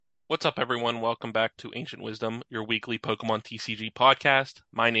What's up, everyone? Welcome back to Ancient Wisdom, your weekly Pokemon TCG podcast.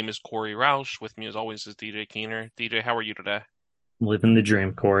 My name is Corey Roush. With me, as always, is DJ Keener. DJ, how are you today? Living the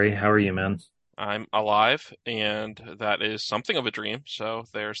dream, Corey. How are you, man? I'm alive, and that is something of a dream, so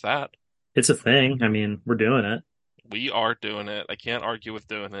there's that. It's a thing. I mean, we're doing it. We are doing it. I can't argue with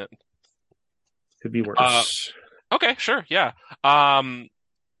doing it. Could be Uh, worse. okay, sure, yeah. Um,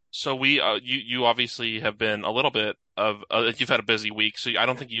 you obviously have been a little bit of you've had a busy week, so I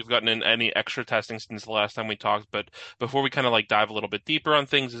don't think you've gotten in any extra testing since the last time we talked. But before we kind of like dive a little bit deeper on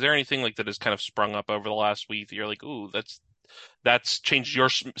things, is there anything like that has kind of sprung up over the last week that you're like, ooh, that's changed your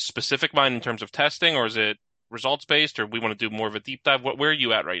specific mind in terms of testing, or is it results based, or we want to do more of a deep dive? Where are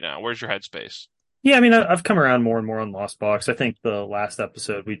you at right now? Where's your headspace? Yeah, I mean, I've come around more and more on Lost Box. I think the last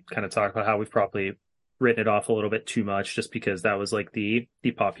episode we kind of talked about how we've probably written it off a little bit too much, just because that was like the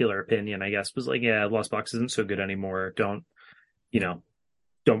popular opinion, I guess, was like, yeah, Lost Box isn't so good anymore. Don't you know?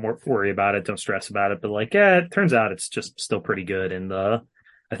 Worry about it. Don't stress about it. But like, yeah, it turns out it's just still pretty good. And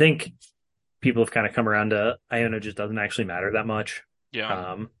I think people have kind of come around to Iona just doesn't actually matter that much,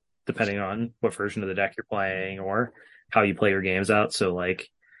 Yeah. um, depending on what version of the deck you're playing or how you play your games out. So like,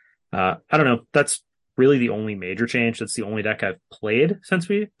 I don't know. That's really the only major change. That's the only deck I've played since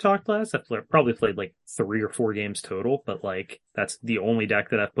we talked last. Probably played like 3 or 4 games total, but like that's the only deck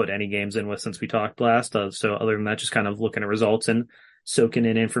that I've put any games in with since we talked last. So other than that, just kind of looking at results and soaking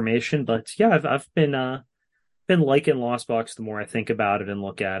in information. But yeah, I've been liking Lost Box the more I think about it and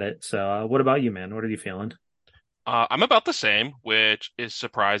look at it. So what about you, man? What are you feeling? I'm about the same, which is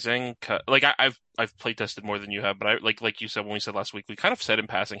surprising. Like I've play tested more than you have, but I like you said when we said last week, we kind of said in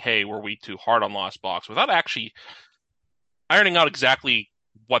passing, "Hey, were we too hard on Lost Box?" without actually ironing out exactly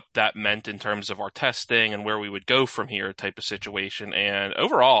what that meant in terms of our testing and where we would go from here type of situation. And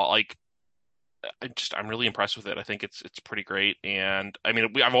overall, like I'm really impressed with it. I think it's pretty great. And I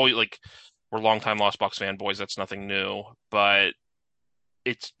mean, I've always like we're longtime Lost Box fanboys. That's nothing new, but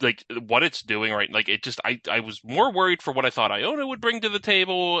it's like what it's doing right. Like it just I was more worried for what I thought Iona would bring to the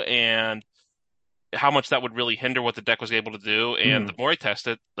table and how much that would really hinder what the deck was able to do. And the Mm, more I test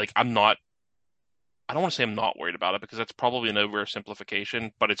it, like I don't want to say I'm not worried about it because that's probably an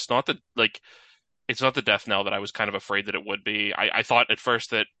oversimplification, but it's not the death knell that I was kind of afraid that it would be. I thought at first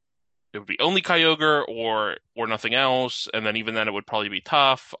that it would be only Kyogre or nothing else, and then even then it would probably be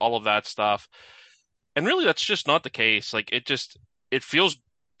tough, all of that stuff. And really that's just not the case. It feels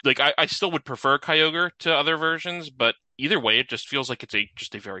like I still would prefer Kyogre to other versions, but either way it just feels like it's a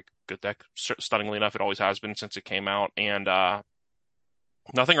just a very good deck. Stunningly enough, it always has been since it came out, and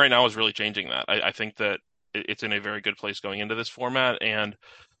nothing right now is really changing that. I think that it's in a very good place going into this format, and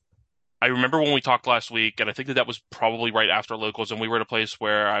I remember when we talked last week, and I think that that was probably right after locals, and we were at a place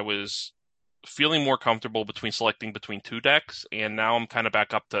where I was feeling more comfortable between selecting between two decks, and now I'm kind of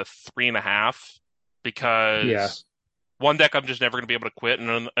back up to three and a half yeah. because one deck I'm just never going to be able to quit,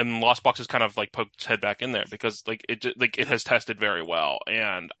 and Lost Box has kind of like poked its head back in there because like it has tested very well,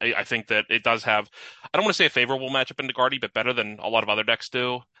 and I think that it does have I don't want to say a favorable matchup into Guardy, but better than a lot of other decks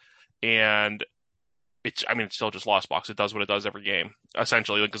do, and I mean, it's still just Lost Box. It does what it does every game,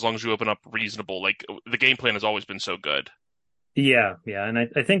 essentially. Like as long as you open up reasonable, like the game plan has always been so good. Yeah. And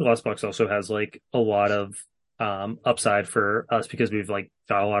I think Lost Box also has like a lot of upside for us because we've like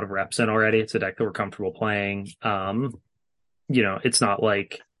got a lot of reps in already. It's a deck that we're comfortable playing. It's not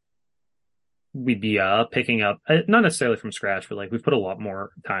like we'd be picking up not necessarily from scratch, but like we've put a lot more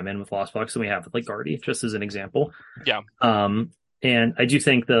time in with Lost Box than we have with like Guardy, just as an example. Yeah, Um and I do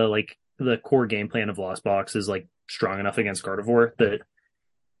think the core game plan of Lost Box is like strong enough against Gardevoir that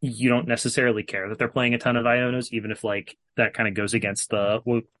you don't necessarily care that they're playing a ton of Ionos, even if like that kind of goes against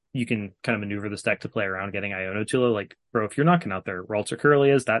you can kind of maneuver this deck to play around getting Iono Tula. Like, bro, if you're knocking out their Ralts or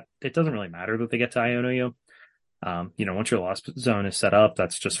Curlias, that it doesn't really matter that they get to Iono you. Once your lost zone is set up,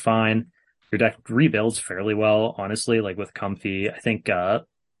 that's just fine. Your deck rebuilds fairly well, honestly, like with Comfy. I think I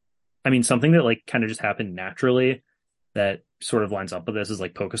mean something that like kind of just happened naturally that sort of lines up with this is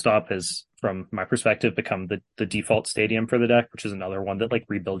like Pokestop has, from my perspective, become the default stadium for the deck, which is another one that like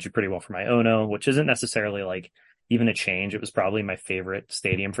rebuilds you pretty well for my Ono, which isn't necessarily like even a change. It was probably my favorite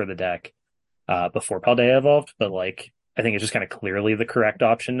stadium for the deck before Paldea evolved, but like I think it's just kind of clearly the correct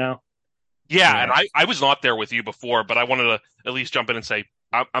option now. yeah, and And I was not there with you before, but I wanted to at least jump in and say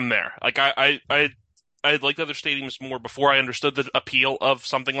I'm there. Like I liked other stadiums more before I understood the appeal of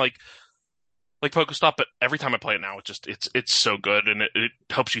something like Pokestop, but every time I play it now, it's so good and it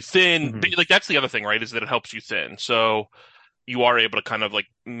helps you thin. mhm. Like that's the other thing, right? Is that it helps you thin, so you are able to kind of like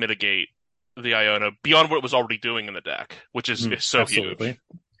mitigate the Iona beyond what it was already doing in the deck, which is so huge. Absolutely.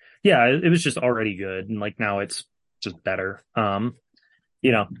 Yeah, it was just already good, and like now it's just better.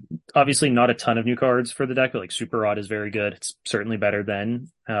 you know, obviously not a ton of new cards for the deck, but like Super Rod is very good. It's certainly better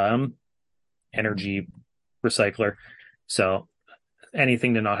than Energy Recycler. So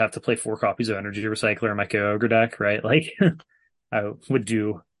anything to not have to play 4 copies of Energy Recycler in my Kyogre deck, right? Like I would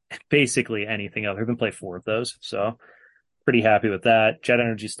do basically anything other than play 4 of those. So pretty happy with that. Jet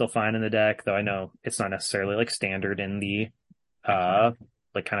Energy is still fine in the deck, though I know it's not necessarily like standard in the uh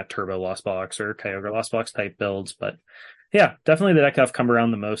like kind of Turbo Lost Box or Kyogre Lost Box type builds. But yeah, definitely the deck I've come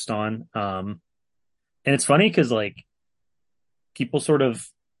around the most on. And it's funny because like people sort of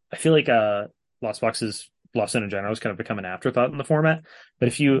I feel like Lost Boxes Lost in general has kind of become an afterthought in the format. But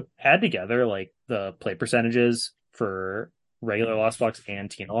if you add together like the play percentages for regular Lost Box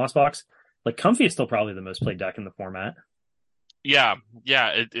and Tina Lost Box, like Comfy is still probably the most played deck in the format. Yeah,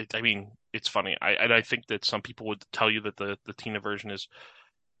 yeah. I mean, it's funny. I think that some people would tell you that the Tina version is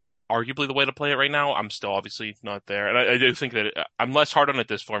arguably the way to play it right now. I'm still obviously not there, and I do think that I'm less hard on it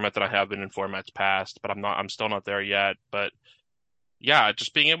this format than I have been in formats past. But I'm not. I'm still not there yet. But yeah,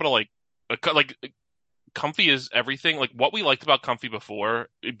 just being able to like Comfy is everything. Like what we liked about Comfy before,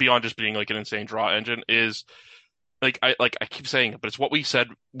 beyond just being like an insane draw engine, is like I keep saying it, but it's what we said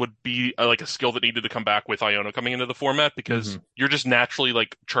would be like a skill that needed to come back with Iono coming into the format because Mm-hmm. you're just naturally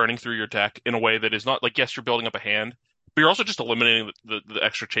like churning through your deck in a way that is not like yes, you're building up a hand, but you're also just eliminating the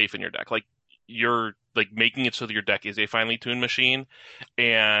extra chafe in your deck. Like you're like making it so that your deck is a finely tuned machine.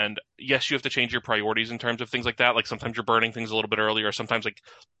 And yes, you have to change your priorities in terms of things like that. Like sometimes you're burning things a little bit earlier. Sometimes like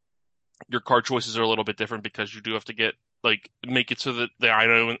your card choices are a little bit different because you do have to get like make it so that the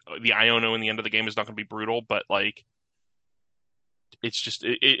Iono in the end of the game is not going to be brutal, but like it's just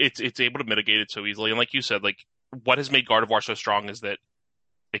it's able to mitigate it so easily. And like you said, like what has made Gardevoir so strong is that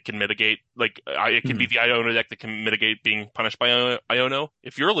it can mitigate. Like it can be Mm-hmm. the Iono deck that can mitigate being punished by Iono.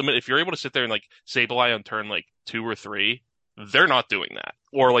 If you're able to sit there and like Sableye on turn like 2 or 3, they're not doing that.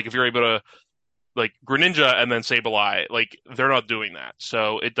 Or like if you're able to like Greninja and then Sableye, like they're not doing that.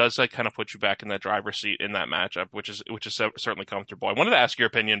 So it does like kind of put you back in that driver's seat in that matchup, which is certainly comfortable. I wanted to ask your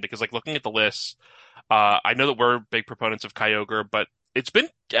opinion because like looking at the lists. I know that we're big proponents of Kyogre, but it's been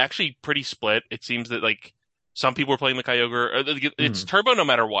actually pretty split. It seems that like some people are playing the Kyogre. It's Mm-hmm. Turbo no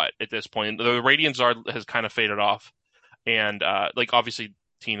matter what at this point. The Radiant Zard has kind of faded off, and like obviously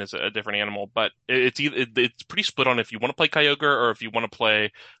Teen is a different animal, but it's pretty split on if you want to play Kyogre or if you want to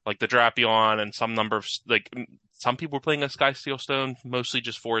play like the Drapion and some number of like some people are playing a Sky Steel Stone, mostly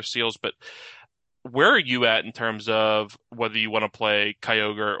just Forest Seals, but where are you at in terms of whether you want to play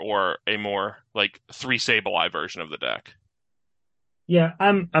Kyogre or a more like 3 Sableye version of the deck? Yeah,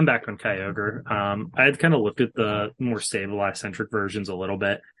 I'm back on Kyogre. I had kind of looked at the more stabilized centric versions a little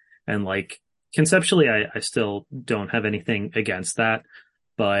bit, and like conceptually, I still don't have anything against that,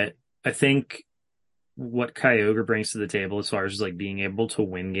 but I think what Kyogre brings to the table as far as like being able to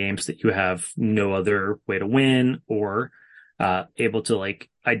win games that you have no other way to win, or able to like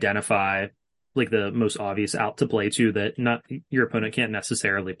identify like the most obvious out to play to that not your opponent can't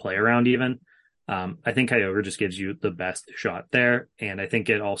necessarily play around even. I think Kyogre just gives you the best shot there, and I think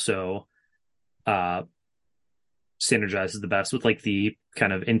it also uh, synergizes the best with like the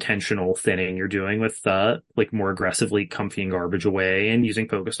kind of intentional thinning you're doing with like more aggressively comfy and garbage away and using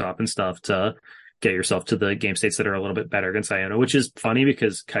Pokestop and stuff to get yourself to the game states that are a little bit better against Iono, which is funny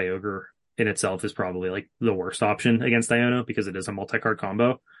because Kyogre in itself is probably like the worst option against Iono because it is a multi-card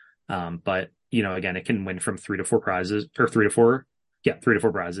combo. But you know, again, it can win from 3 to 4 prizes or 3 to 4. Yeah, 3 to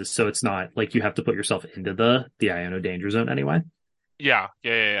 4 prizes. So it's not like you have to put yourself into the Iono danger zone anyway. Yeah,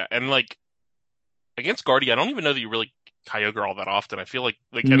 yeah, yeah, yeah. And like against Guardy, I don't even know that you really Kyogre all that often. I feel like,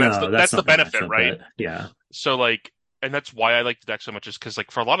 and that's the No, that's that's the not the benefit, matchup, right? but yeah. So like, and that's why I like the deck so much is because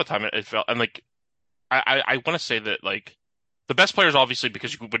like for a lot of time it felt and like I want to say that like the best players obviously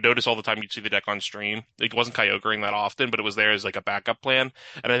because you would notice all the time you'd see the deck on stream. It wasn't Kyogreing that often, but it was there as like a backup plan.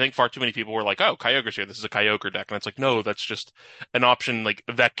 And I think far too many people were like, "Oh, Kyogre's here. This is a Kyogre deck." And it's like, no, that's just an option like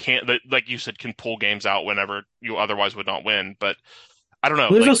that can't that like you said can pull games out whenever you otherwise would not win. But I don't know,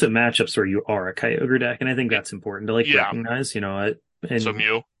 Well, there's like also matchups where you are a Kyogre deck, and I think that's important to like yeah. recognize, you know, So and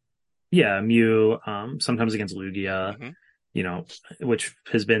Mew. yeah, Mew, sometimes against Lugia, Hmm. you know, which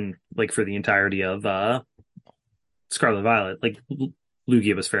has been like for the entirety of Scarlet Violet, like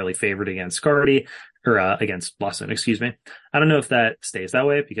Lugia was fairly favored against Scardy or against Blossom, excuse me. I don't know if that stays that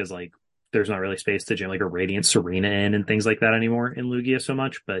way because like there's not really space to jam like a Radiant Serena in and things like that anymore in Lugia so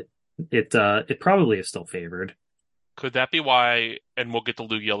much, but it probably is still favored. Could that be why? And we'll get to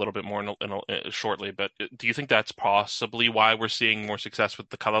Lugia a little bit more shortly. But do you think that's possibly why we're seeing more success with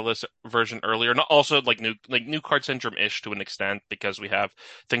the colorless version earlier? Not also like new card syndrome ish to an extent because we have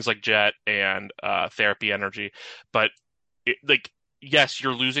things like Jet and Therapy Energy, but like. yes,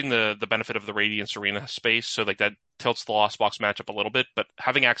 you're losing the benefit of the Radiance Arena space, so like that tilts the Lost Box matchup a little bit, but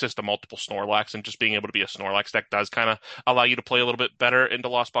having access to multiple Snorlax and just being able to be a Snorlax deck does kind of allow you to play a little bit better into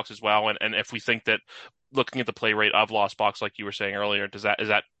Lost Box as well. And if we think that looking at the play rate of Lost Box, like you were saying earlier, is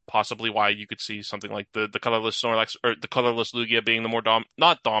that possibly why you could see something like the colorless Snorlax or the colorless Lugia being the more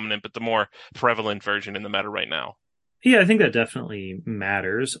not dominant, but the more prevalent version in the meta right now? Yeah, I think that definitely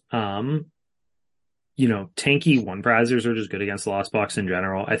matters. Tanky one prizers are just good against the Lost Box in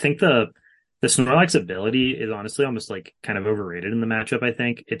general. I think the Snorlax ability is honestly almost like kind of overrated in the matchup. I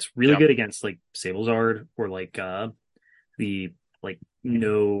think it's really Yeah. good against like Sablezard or like the like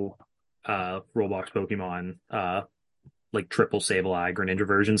no Roblox Pokemon like triple Sableye Greninja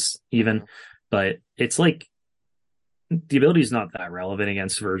versions even. Mhm. But it's like the ability is not that relevant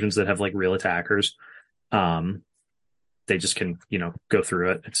against versions that have like real attackers. Um they just can, go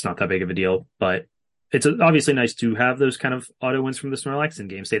through it. It's not that big of a deal, but it's obviously nice to have those kind of auto wins from the Snorlax in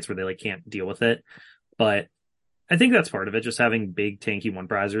game states where they like can't deal with it. But I think that's part of it. Just having big tanky one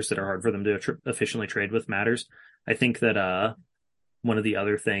prizers that are hard for them to efficiently trade with matters. I think that one of the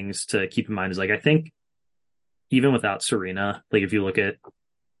other things to keep in mind is like I think even without Serena, like if you look at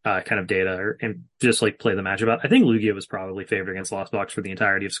kind of data and just like play the matchup out, I think Lugia was probably favored against Lost Box for the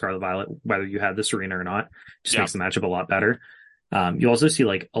entirety of Scarlet Violet, whether you had the Serena or not. Just Yeah. makes the matchup a lot better. You also see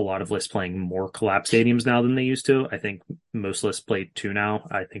like a lot of lists playing more collapse stadiums now than they used to. I think most lists play two now.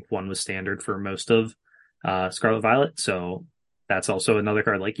 I think one was standard for most of Scarlet Violet. So that's also another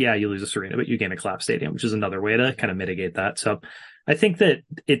card. Like, yeah, you lose a Serena, but you gain a collapse stadium, which is another way to kind of mitigate that. So I think that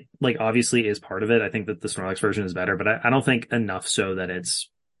it like obviously is part of it. I think that the Snorlax version is better, but I don't think enough so that it's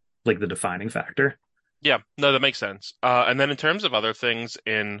like the defining factor. Yeah, no, that makes sense. And then in terms of other things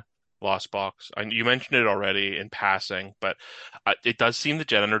in Lost Box, you mentioned it already in passing, but it does seem that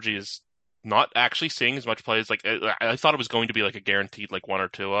Jet Energy is not actually seeing as much play as like I thought it was going to be like a guaranteed like one or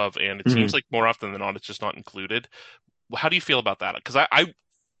two of, and it seems Mm-hmm. like more often than not it's just not included. How do you feel about that? Because I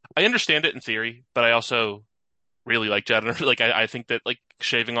understand it in theory, but I also really like Jet Energy. Like I think that like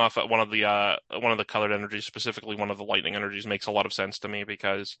shaving off at one of the colored energies, specifically one of the lightning energies, makes a lot of sense to me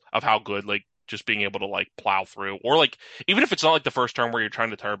because of how good like just being able to like plow through, or like even if it's not like the first turn where you're trying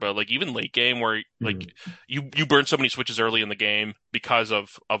to turbo, like even late game where like Mm-hmm. you burn so many switches early in the game because of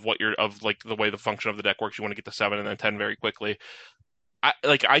what you're of like the way the function of the deck works. You want to get to 7 and then 10 very quickly.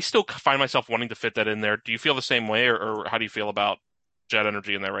 I still find myself wanting to fit that in there. Do you feel the same way, or how do you feel about Jet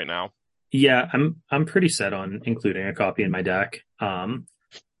Energy in there right now? Yeah, I'm pretty set on including a copy in my deck. I'm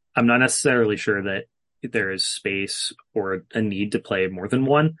not necessarily sure that there is space or a need to play more than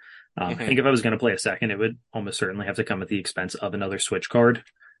one. I Hmm. think if I was going to play a second, it would almost certainly have to come at the expense of another Switch card,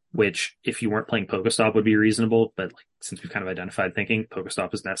 which if you weren't playing Pokestop would be reasonable. But like, since we've kind of identified thinking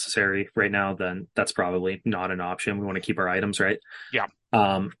Pokestop is necessary right now, then that's probably not an option. We want to keep our items right. Yeah.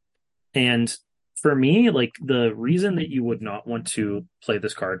 Um, and for me, like the reason that you would not want to play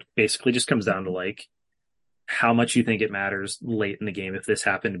this card basically just comes down to like how much you think it matters late in the game if this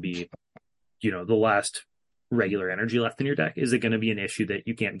happened to be, the last regular energy left in your deck. Is it going to be an issue that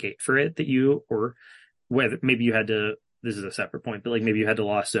you can't gate for it that you or whether maybe you had to this is a separate point, but like maybe you had to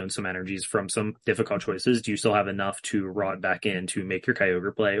lost zone some energies from some difficult choices. Do you still have enough to rod back in to make your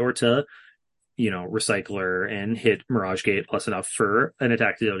Kyogre play or to recycler and hit Mirage Gate plus enough for an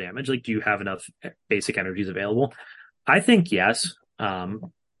attack to deal damage? Like, do you have enough basic energies available? I think yes.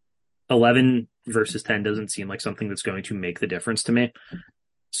 11 versus 10 doesn't seem like something that's going to make the difference to me.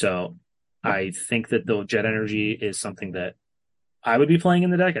 So I think that the Jet Energy is something that I would be playing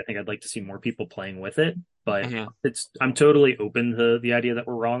in the deck. I think I'd like to see more people playing with it, but Hmm. I'm totally open to the idea that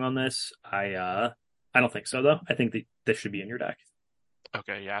we're wrong on this. I don't think so though. I think that this should be in your deck.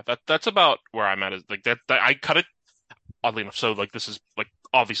 Okay, yeah, that's about where I'm at. Is like that I cut it oddly enough. So like this is like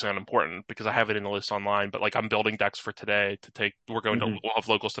obviously unimportant because I have it in the list online. But like I'm building decks for today to take. Mm-hmm. We'll have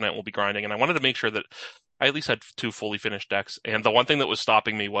locals tonight. We'll be grinding, and I wanted to make sure that I at least had two fully finished decks. And the one thing that was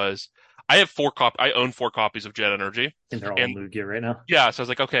stopping me was I own four copies of Jet Energy, And they're all in and Lugia right now. yeah, so I was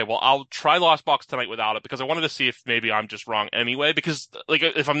like, okay, well, I'll try Lost Box tonight without it because I wanted to see if maybe I'm just wrong anyway. Because like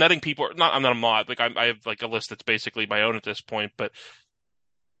if I'm netting people, not I'm not a mod. Like I have like a list that's basically my own at this point, but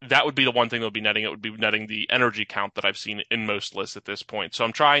that would be the one thing that would be netting. It would be netting the energy count that I've seen in most lists at this point. So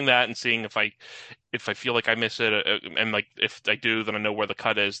I'm trying that and seeing if I feel like I miss it, and like if I do, then I know where the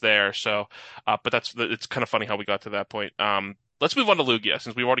cut is there. So, but it's kind of funny how we got to that point. Let's move on to Lugia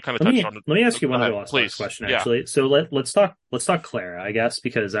since we've already kind of Let touched me on it. let me ask you Go one other ahead, last box please. question Yeah, actually. So let's talk Clara, I guess,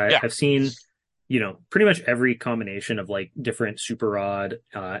 because yeah. I've seen pretty much every combination of like different Super Rod,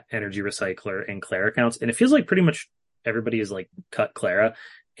 Energy Recycler, and Clara accounts, and it feels like pretty much everybody is like cut Clara.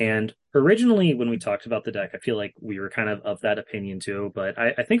 And originally when we talked about the deck, I feel like we were kind of that opinion too. But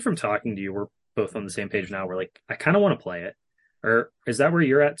I think from talking to you, we're both on the same page now. We're like, I kind of want to play it. Or is that where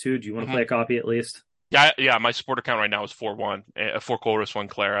you're at too? Do you want to Hmm. play a copy at least? Yeah, yeah. My supporter count right now is 4-1, 4 Colress, 1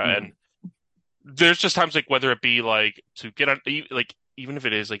 Clara, Mm. and there's just times like whether it be like to get on like even if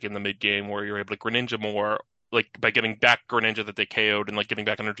it is like in the mid game where you're able to Greninja more like by getting back Greninja that they KO'd and like getting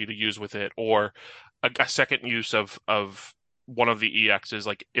back energy to use with it or a second use of one of the EXs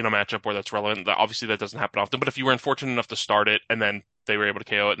like in a matchup where that's relevant. Obviously that doesn't happen often, but if you were unfortunate enough to start it and then they were able to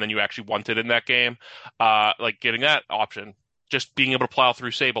KO it and then you actually wanted in that game, like getting that option, just being able to plow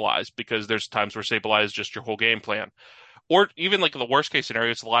through Sableye because there's times where Sableye is just your whole game plan. Or even like the worst case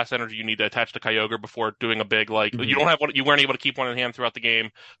scenario, it's the last energy you need to attach to Kyogre before doing a big like you Hmm. don't have what you weren't able to keep one in hand throughout the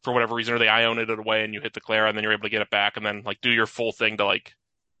game for whatever reason, or they Ioned it away and you hit the Clara and then you're able to get it back and then like do your full thing to like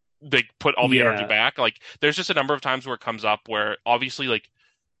they put all the energy Yeah, back. Like there's just a number of times where it comes up where obviously like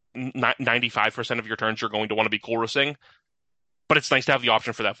 95% of your turns you're going to want to be Colressing, but it's nice to have the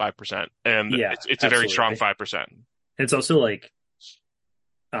option for that 5%, and yeah, it's a very strong absolutely. 5%. It's also like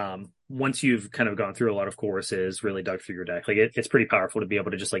once you've kind of gone through a lot of courses, really dug through your deck, like it's pretty powerful to be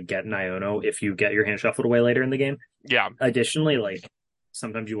able to just like get an Iono if you get your hand shuffled away later in the game. Yeah, Additionally, like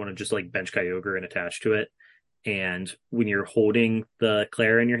sometimes you want to just like bench Kyogre and attach to it. And when you're holding the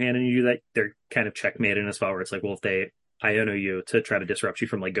Clara in your hand and you do that, they're kind of checkmate in a spot where it's like, well, if they Iono you to try to disrupt you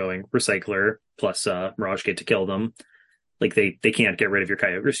from like going Recycler plus Mirage Gate to kill them, like they can't get rid of your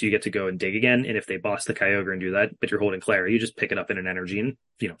Kyogre, so you get to go and dig again. And if they boss the Kyogre and do that, but you're holding Clara, you just pick it up in an energy and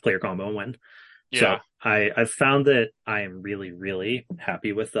play your combo and win. yeah. So I've found that I am really really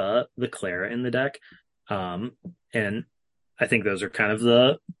happy with the Clara in the deck, and I think those are kind of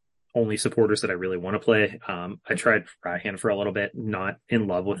the only supporters that I really want to play. I tried Ryan for a little bit, not in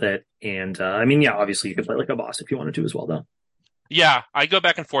love with it, and I mean, yeah, obviously you could play like a boss if you wanted to as well, though. Yeah, I go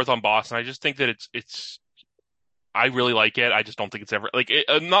back and forth on Boss, and I just think that it's I really like it. I just don't think it's ever like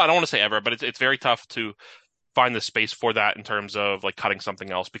not. I don't want to say ever, but it's very tough to find the space for that in terms of like cutting something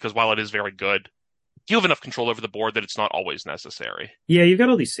else because while it is very good, you have enough control over the board that it's not always necessary. Yeah, you've got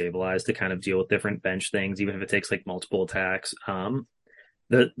all these stabilized to kind of deal with different bench things, even if it takes like multiple attacks.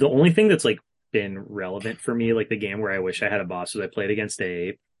 The only thing that's like been relevant for me, like the game where I wish I had a boss, was I played against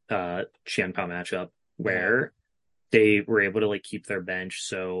a Qianpao matchup Mhm. where they were able to like keep their bench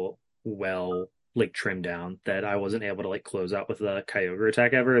so well like trimmed down that I wasn't able to like close out with the Kyogre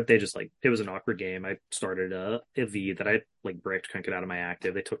attack ever. They just like it was an awkward game. I started a V that I like bricked, couldn't get out of my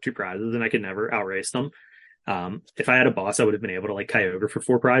active. They took two prizes and I could never outrace them. If I had a boss, I would have been able to like Kyogre for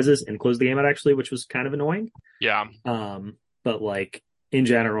four prizes and close the game out actually, which was kind of annoying. Yeah, But like in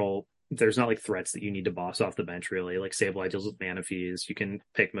general, there's not like threats that you need to boss off the bench really. Like Sableye deals with mana fees. You can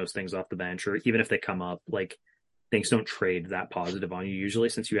pick most things off the bench, or even if they come up, like things don't trade that positive on you usually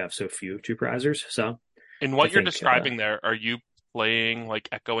since you have so few two prizers. So in I what you're think describing there, are you playing like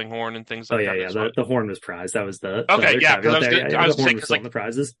echoing horn and things oh like yeah, that yeah. as well? The horn was prize. That was the Okay, other yeah, because caveat there. Yeah, yeah. I The was gonna say horn was because still in like the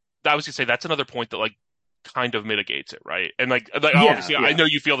prizes. I was gonna say that's another point that like kind of mitigates it, right? And like Yeah, obviously I yeah. know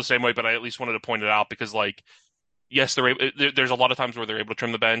you feel the same way, but I at least wanted to point it out because like yes, there's a lot of times where they're able to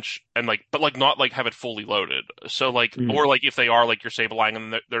trim the bench and like, but like not like have it fully loaded. So like, Mm. or like if they are like you're Sableyeing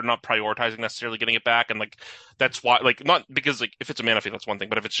and they're not prioritizing necessarily getting it back, and like that's why like not because like if it's a mana fee that's one thing,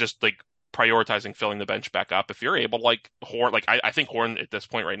 but if it's just like prioritizing filling the bench back up, if you're able to like Horn, like I think Horn at this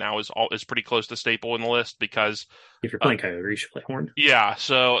point right now is pretty close to staple in the list because If you're uh, playing Kyogre, you should play horn. yeah,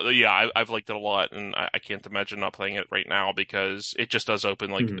 so yeah, I've liked it a lot, and I can't imagine not playing it right now because it just does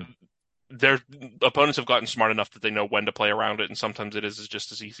open like Mm. their opponents have gotten smart enough that they know when to play around it, and sometimes it is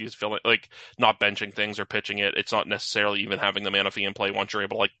just as easy as filling, like not benching things or pitching it. It's not necessarily even having the mana fee in play once you're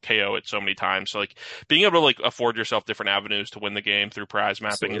able to like KO it so many times. So like being able to like afford yourself different avenues to win the game through prize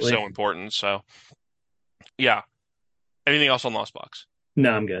mapping is Absolutely. so important. So yeah. Anything else on Lost Box?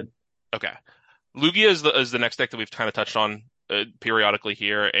 No, I'm good. Okay. Lugia is the next deck that we've kind of touched on periodically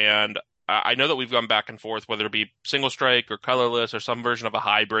here, and I know that we've gone back and forth whether it be single strike or colorless or some version of a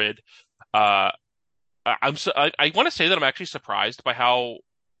hybrid. Uh, I want to say that I'm actually surprised by how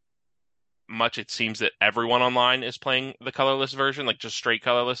much it seems that everyone online is playing the colorless version, like just straight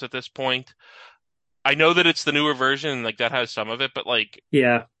colorless at this point. I know that it's the newer version, and like that has some of it, but like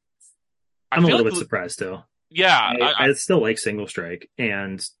Yeah, I I'm a feel little like bit surprised too. yeah, I still like single strike,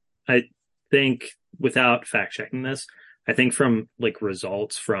 and I think without fact checking this, I think from like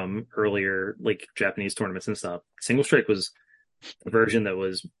results from earlier like Japanese tournaments and stuff, single strike was the version that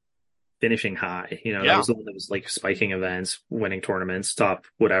was finishing high. That yeah, was the one that was like spiking events, winning tournaments, top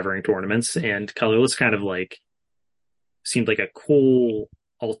whatever in tournaments, and colorless kind of like seemed like a cool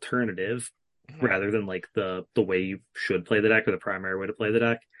alternative mhm, rather than like the way you should play the deck or the primary way to play the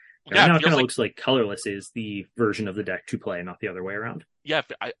deck. Right Yeah, it now, it feels kind of like looks like colorless is the version of the deck to play, not the other way around. yeah,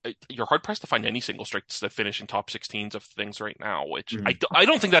 you're hard pressed to find any single strikes that finish in top 16s of things right now, which Mm, I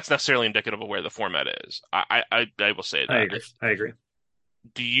don't think that's necessarily indicative of where the format is. I will say I that. agree. I agree.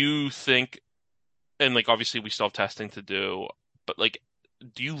 Do you think, and like obviously we still have testing to do, but like,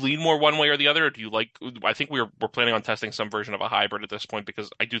 do you lean more one way or the other, or do you like? I think we're planning on testing some version of a hybrid at this point because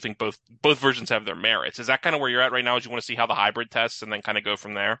I do think both versions have their merits. Is that kind of where you're at right now? Is you want to see how the hybrid tests and then kind of go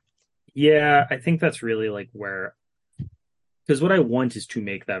from there? Yeah, I think that's really like where, because what I want is to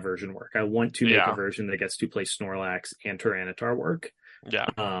make that version work. I want to make a Yeah, version that gets to play Snorlax and Tyranitar work. yeah.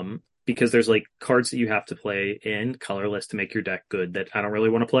 Because there's like cards that you have to play in colorless to make your deck good that I don't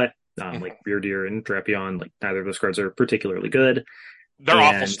really want to play. Like Mhm. Beer Deer and Drapion, like neither of those cards are particularly good. They're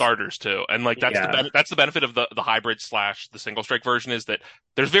awful And starters too, and like yeah, that's the benefit of the hybrid slash the single strike version is that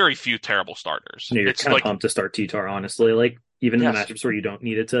there's very few terrible starters. you know, you're It's kind of like pumped to start T-Tar, honestly. Like even in the yes, matchups where you don't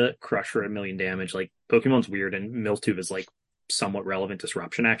need it to crush for a million damage, like Pokemon's weird and Miltube is like somewhat relevant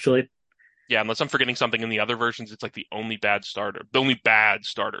disruption actually. yeah. Unless I'm forgetting something in the other versions, it's like the only bad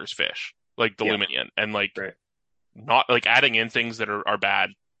starter is Fish, like the Yeah, Luminian, and like right. not like adding in things that are bad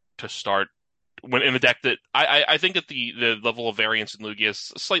to start when in a deck that I think that the level of variance in Lugia is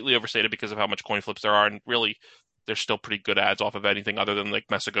slightly overstated because of how much coin flips there are, and really there's still pretty good ads off of anything other than like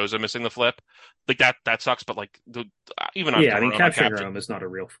Mesagoza missing the flip. Like that sucks, but like even on Yeah, I mean, Cameron, on capturing Captain, Rome is not a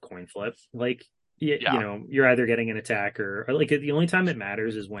real coin flip. Like, you yeah, know, you're either getting an attack or like the only time it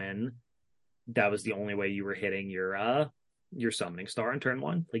matters is when that was the only way you were hitting your summoning star in turn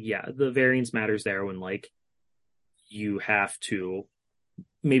one. Like, yeah, the variance matters there when like you have to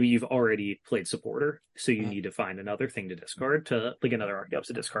maybe you've already played supporter, so you mhm. need to find another thing to discard to like another Archeops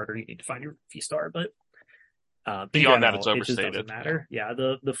to discard, or you need to find your V star. But in Beyond that, it's general, it just doesn't overstated. Yeah, matter. Yeah,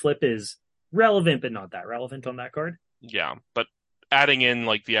 the flip is relevant, but not that relevant on that card. yeah, but adding in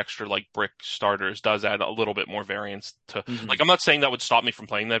like the extra like brick starters does add a little bit more variance to Mm-hmm. like I'm not saying that would stop me from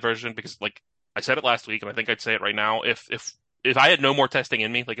playing that version because like I said it last week and I think I'd say it right now if I had no more testing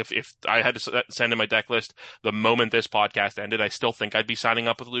in me like if I had to send in my deck list the moment this podcast ended I still think I'd be signing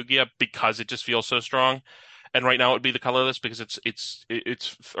up with Lugia because it just feels so strong and right now it would be the colorless because it's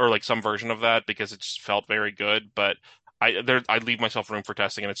or like some version of that because it's felt very good but I leave myself room for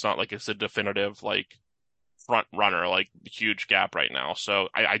testing and it's not like it's a definitive like front runner, like huge gap right now. So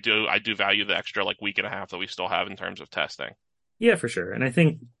I do value the extra like week and a half that we still have in terms of testing. Yeah, for sure. And I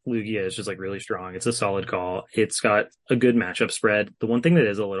think Lugia is just like really strong. It's a solid call. It's got a good matchup spread. The one thing that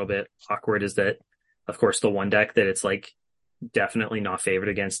is a little bit awkward is that, of course, the one deck that it's like definitely not favored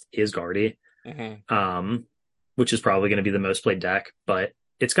against is Guardy, Hmm. um, which is probably going to be the most played deck, but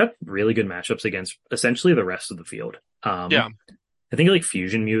it's got really good matchups against essentially the rest of the field. Yeah, I think like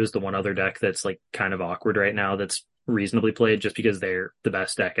Fusion Mew is the one other deck that's like kind of awkward right now that's reasonably played just because they're the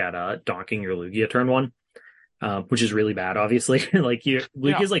best deck at donking your Lugia turn one. Which is really bad, obviously. Like Lugia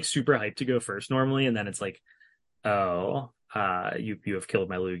yeah, is like super hyped to go first normally, and then it's like, oh, you have killed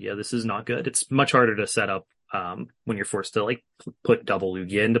my Lugia. This is not good. It's much harder to set up when you're forced to like put double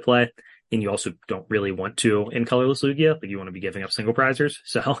Lugia into play, and you also don't really want to in colorless Lugia. Like you want to be giving up single prizers,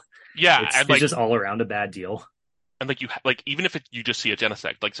 so yeah, it's just all around a bad deal. and like you like even if you just see a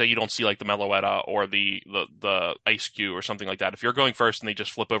Genesect, like say you don't see like the Meloetta or the Ice Cube or something like that. If you're going first and they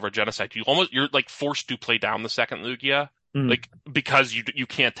just flip over a Genesect, you're like forced to play down the second Lugia, Mm. like because you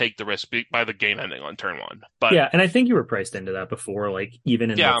can't take the risk by the game ending on turn one. But Yeah, and I think you were priced into that before, like even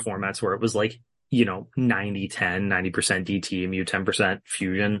in the yeah, formats where it was like, you know, 90-10, 90% DT, Mu 10%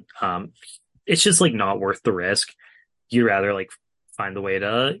 fusion. It's just like not worth the risk. You'd rather like find the way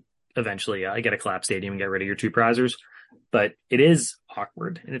to eventually get a collapse stadium and get rid of your two prizers. But it is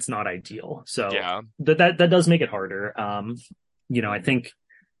awkward and it's not ideal. So yeah, that does make it harder. You know, I think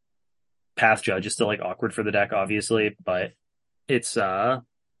Path Judge is still like awkward for the deck, obviously, but it's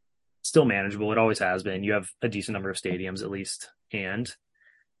still manageable. It always has been. You have a decent number of stadiums at least. And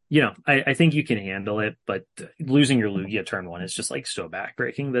you know, I think you can handle it, but losing your Lugia turn one is just like so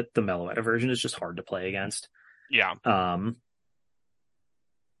backbreaking that the Meloetta version is just hard to play against. yeah, Um,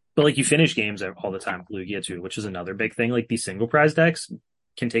 but like you finish games all the time with Lugia too, which is another big thing. Like these single prize decks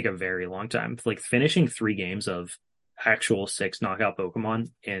can take a very long time. Like finishing 3 games of actual 6 knockout Pokemon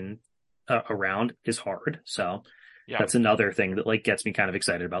in a round is hard. So yeah, that's another thing that like gets me kind of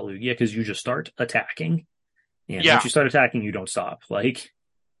excited about Lugia because you just start attacking, and once yeah, you start attacking, you don't stop. Like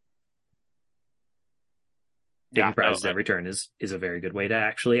yeah. taking No, prizes every turn is a very good way to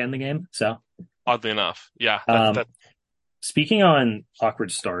actually end the game. So, oddly enough, yeah. um, That speaking on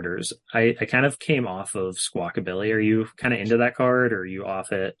awkward starters, I kind of came off of Squawkabilly. Are you kind of into that card, or are you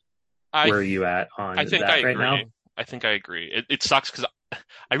off it? I Where are you at I on think I that right agree. now? I think I agree. It sucks because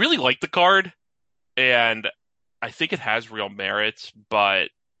I really like the card, and I think it has real merits, but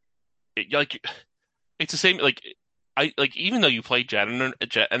like it's the same. Like I like even though you play jet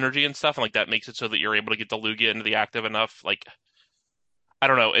energy and stuff, and like that makes it so that you're able to get the Lugia into the active enough. Like I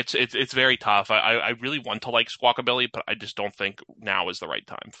don't know, it's very tough. I really want to like Squawkabilly, but I just don't think now is the right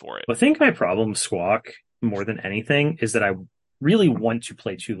time for it. I think my problem with Squawk more than anything is that I really want to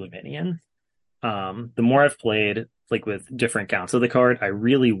play two Luminion. The more I've played, like with different counts of the card, I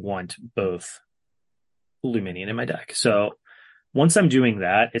really want both Luminion in my deck. So once I'm doing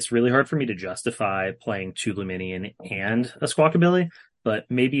that, it's really hard for me to justify playing two Luminion and a Squawkabilly, but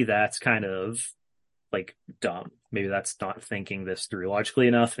maybe that's kind of like dumb. Maybe that's not thinking this through logically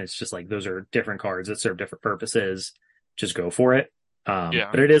enough. And it's just like those are different cards that serve different purposes. Just go for it. Yeah,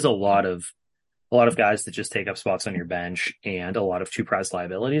 But it is a lot of guys that just take up spots on your bench and a lot of two prize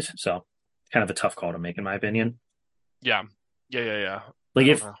liabilities. So kind of a tough call to make in my opinion. yeah, yeah. I Like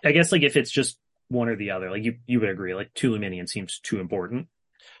don't if know. I guess like if it's just one or the other, like you would agree, like two Luminion seems too important.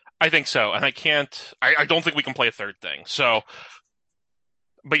 I think so, and I can't. I don't think we can play a third thing. So,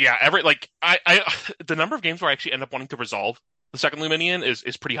 but yeah, every like the number of games where I actually end up wanting to resolve the second Luminion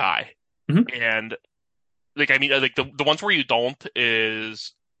is pretty high, Mm-hmm. and like I mean, like the ones where you don't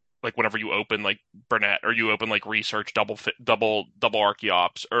is like whenever you open like Burnett or you open like Research double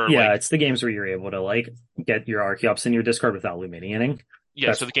Archeops or Yeah, like it's the games where you're able to like get your Archeops in your discard without Luminioning.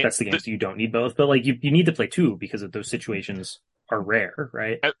 yeah. So That's the game that's the games you don't need both, but like you need to play two because of those situations are rare,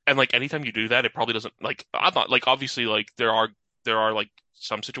 right? and like anytime you do that, it probably doesn't like I'm not like obviously like there are like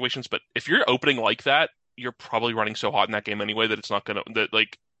some situations, but if you're opening like that, you're probably running so hot in that game anyway that it's not gonna that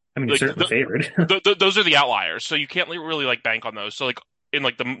I mean, you're like certainly favored. those are the outliers. So you can't really like bank on those. So like in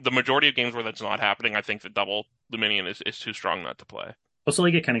like the majority of games where that's not happening, I think the double Luminion is too strong not to play. Also,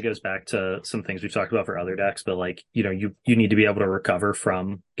 like it kind of goes back to some things we've talked about for other decks, but like you need to be able to recover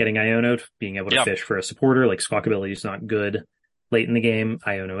from getting Ionoed, being able to Yeah, fish for a supporter. Like Squawkabilly is not good late in the game.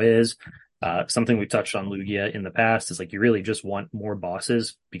 Iono is. Something we've touched on Lugia in the past is like you really just want more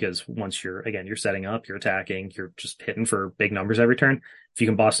bosses because once you're setting up, you're attacking, you're just hitting for big numbers every turn. If you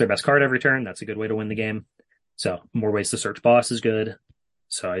can boss their best card every turn, that's a good way to win the game. So more ways to search boss is good.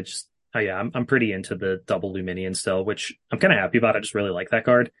 So yeah, I'm pretty into the double Luminion still, which I'm kind of happy about. I just really like that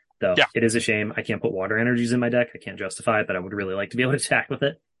card, though. yeah, It is a shame I can't put water energies in my deck. I can't justify it, but I would really like to be able to attack with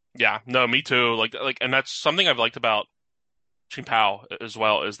it. yeah. No, me too. And that's something I've liked about Pao as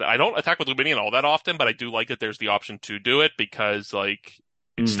well is that I don't attack with Luminion all that often, but I do like that there's the option to do it because like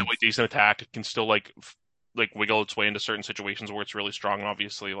it's still Mm. a decent attack. It can still like wiggle its way into certain situations where it's really strong. And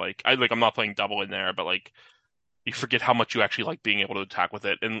obviously, I'm not playing double in there, but like you forget how much you actually like being able to attack with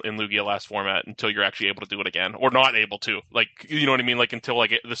it in Lugia last format until you're actually able to do it again, or not able to. Like you know what I mean? Like until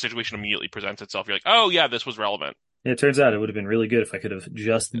like the situation immediately presents itself, you're like, oh yeah, this was relevant. It turns out it would have been really good if I could have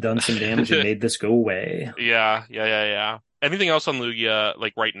just done some damage and made this go away. Yeah. Anything else on Lugia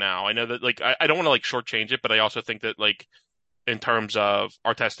like right now? I know that like I don't want to like shortchange it, but I also think that like in terms of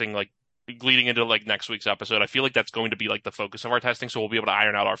our testing, like leading into like next week's episode, I feel like that's going to be like the focus of our testing, so we'll be able to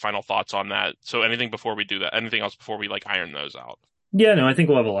iron out our final thoughts on that. So anything before we do that, anything else before we like iron those out? Yeah, no, I think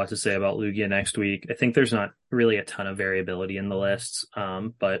we'll have a lot to say about Lugia next week. I think there's not really a ton of variability in the lists,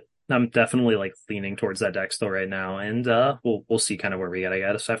 but I'm definitely like leaning towards that deck still right now, and we'll see kind of where we get, I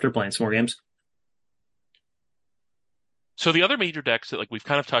guess, after playing some more games. So the other major decks that like we've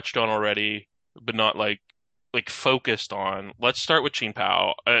kind of touched on already, but not like focused on. Let's start with Qin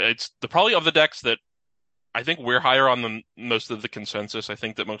Pao. It's the probably of the decks that I think we're higher on than most of the consensus. I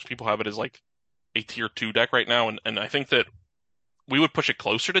think that most people have it as like a tier two deck right now, and I think that we would push it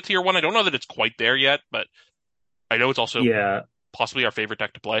closer to tier one. I don't know that it's quite there yet, but I know it's also Yeah, possibly our favorite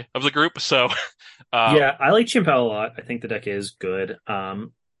deck to play of the group. So, yeah, I like Chimpao a lot. I think the deck is good.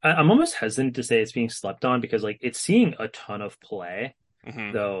 I'm almost hesitant to say it's being slept on because like it's seeing a ton of play,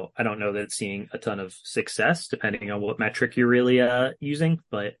 mhm. though I don't know that it's seeing a ton of success depending on what metric you're really using.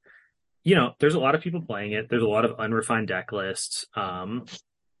 But there's a lot of people playing it. There's a lot of unrefined deck lists.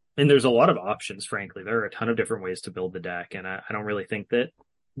 And there's a lot of options, frankly. There are a ton of different ways to build the deck, and I don't really think that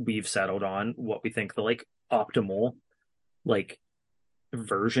we've settled on what we think the like optimal like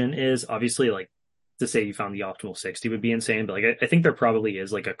version is. Obviously, like to say you found the optimal 60 would be insane, but like I think there probably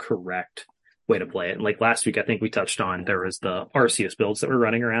is like a correct way to play it. And like last week, I think we touched on there was the Arceus builds that were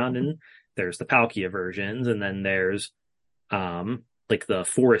running around, and there's the Palkia versions, and then there's like the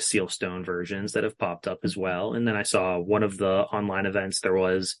Forest Sealstone versions that have popped up as well. And then I saw one of the online events, there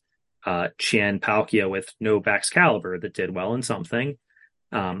was Qian Palkia with no Baxcalibur that did well in something.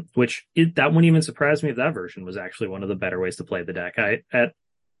 That wouldn't even surprise me if that version was actually one of the better ways to play the deck.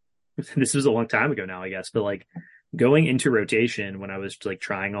 This was a long time ago now, I guess, but like going into rotation when I was like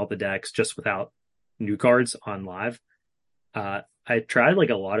trying all the decks just without new cards on live, I tried like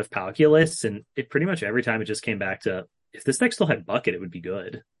a lot of Palkia lists, and it pretty much every time it just came back to if this deck still had bucket, it would be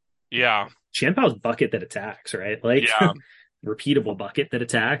good. Yeah, Chien-Pao's bucket that attacks, right? Like yeah, repeatable bucket that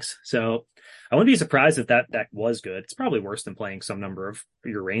attacks. So I wouldn't be surprised if that deck was good. It's probably worse than playing some number of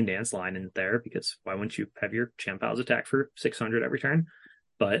your Rain Dance line in there because why wouldn't you have your Chien-Pao's attack for 600 every turn?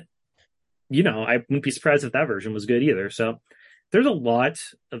 But I wouldn't be surprised if that version was good either. So there's a lot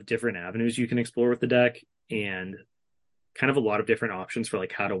of different avenues you can explore with the deck and kind of a lot of different options for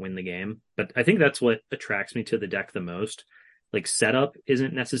like how to win the game. But I think that's what attracts me to the deck the most. Like setup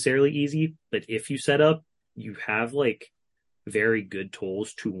isn't necessarily easy, but if you set up, you have like very good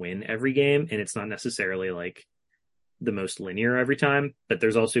tools to win every game, and it's not necessarily like the most linear every time. But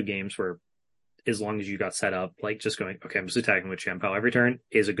there's also games where as long as you got set up, like just going, okay, I'm just attacking with Chien-Pao every turn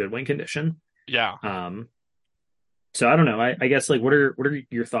is a good win condition. yeah. Um, so I don't know. I guess like what are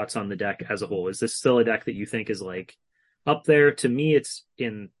your thoughts on the deck as a whole? Is this still a deck that you think is like up there? To me, it's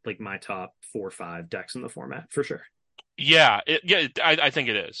in like my top 4 or 5 decks in the format for sure. I think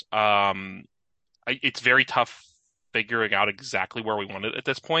it is. It's very tough figuring out exactly where we want it at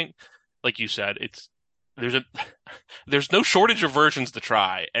this point. Like you said, there's a there's no shortage of versions to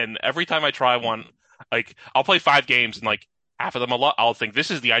try, and every time I try one, like I'll play 5 games and like half of them I'll think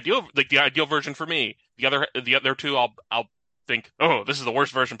this is the ideal version for me. The other two I'll think, oh, this is the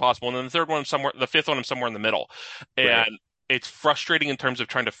worst version possible, and then the fifth one I'm somewhere in the middle, Right. and it's frustrating in terms of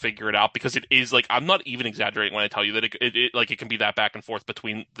trying to figure it out because it is like I'm not even exaggerating when I tell you that it can be that back and forth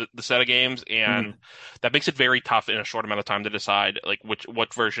between the set of games, and Mhm. that makes it very tough in a short amount of time to decide like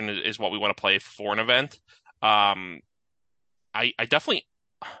what version is what we want to play for an event. Um, I I definitely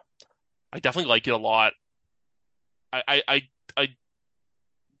I definitely like it a lot. I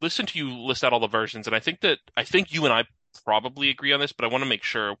listened to you list out all the versions, and I think you and I probably agree on this, but I want to make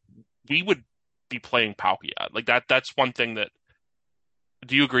sure we would be playing Palkia. Like that's one thing that.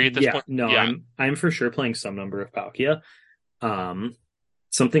 Do you agree at this Yeah, point? no, Yeah, I'm for sure playing some number of Palkia. Um,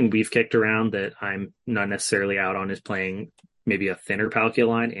 Something we've kicked around that I'm not necessarily out on is playing maybe a thinner Palkia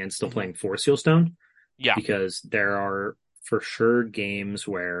line and still hmm playing Force Seal Stone yeah, because there are for sure games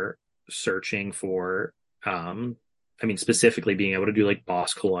where searching for, um, I mean, specifically being able to do like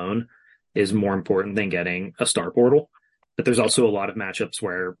Boss Cologne is more important than getting a Star Portal. But there's yeah, also a lot of matchups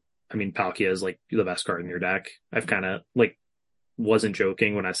where, I mean, Palkia is like the best card in your deck. I've kind of like wasn't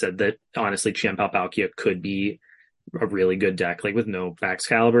joking when I said that honestly, Chien-Pao Palkia could be a really good deck, like with no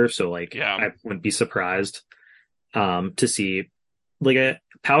Excalibur. So like yeah. I wouldn't be surprised to see like a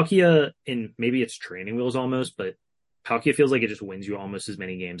Palkia in maybe it's training wheels almost, but Palkia feels like it just wins you almost as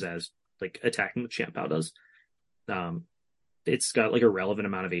many games as like attacking with Chien-Pao does. Um, it's got like a relevant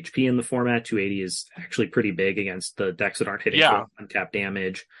amount of HP in the format. 280 is actually pretty big against the decks that aren't hitting Yeah. for untapped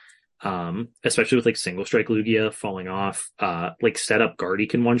damage. Especially with like single strike Lugia falling off. Like set up Guardy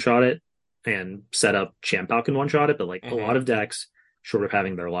can one shot it and set up Chien-Pao can one shot it, but like a hmm lot of decks, short of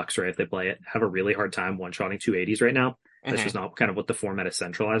having their Lux, right, if they play it, have a really hard time one shotting 280s right now. That's hmm just not kind of what the format is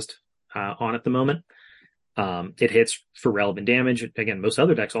centralized on at the moment. It hits for relevant damage. Again, most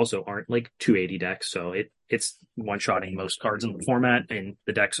other decks also aren't like 280 decks, so it's one shotting most cards in the format, and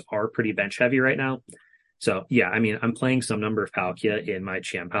the decks are pretty bench heavy right now. So yeah, I mean, I'm playing some number of Palkia in my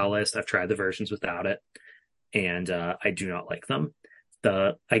Chien-Pao list. I've tried the versions without it, and I do not like them.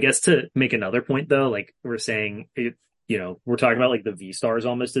 I guess to make another point though, like we're saying, we're talking about like the V stars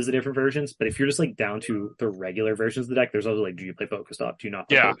almost as the different versions. But if you're just like down to the regular versions of the deck, there's also like, do you play Focus Stop? Do you not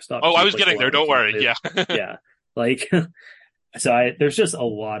play Yeah. Focus Stop? Oh, Do I you was play getting there. Cologne? Don't Do you worry. play? Yeah. Yeah, like so. There's just a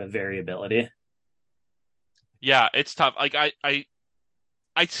lot of variability. Yeah, it's tough. Like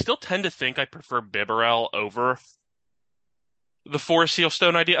I still tend to think I prefer Bibarel over the Forest Seal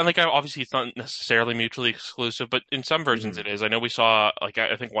Stone idea. And like obviously it's not necessarily mutually exclusive, but in some versions Mhm. it is. I know we saw like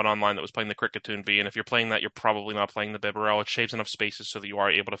I think one online that was playing the Cricketune V, and if you're playing that, you're probably not playing the Bibarel. It shaves enough spaces so that you are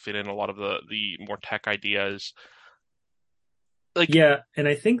able to fit in a lot of the more tech ideas. Like Yeah, and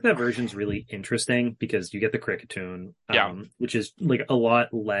I think that version's really interesting because you get the Cricketune, yeah, which is like a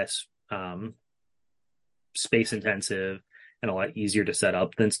lot less space intensive and a lot easier to set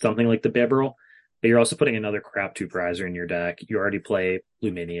up than something like the Bibarel. But you're also putting another crap two prizer in your deck. You already play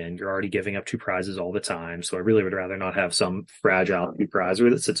Luminion. You're already giving up two prizes all the time. So I really would rather not have some fragile two prizer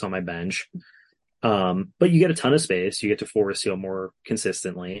that sits on my bench. But you get a ton of space. You get to force seal more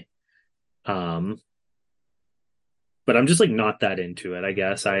consistently. Um, but I'm just like not that into it, I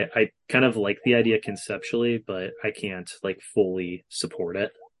guess. I kind of like the idea conceptually, but I can't like fully support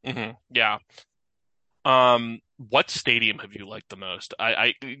it. yeah. What stadium have you liked the most?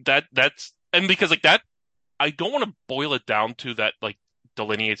 That's and because like that. I don't want to boil it down to that like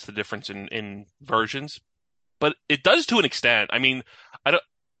delineates the difference in versions, but it does to an extent. I mean, I don't.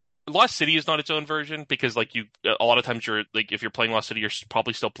 Lost City is not its own version because like you a lot of times you're like if you're playing Lost City, you're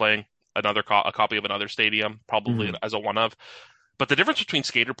probably still playing a copy of another stadium, probably Mhm. as a one of. But the difference between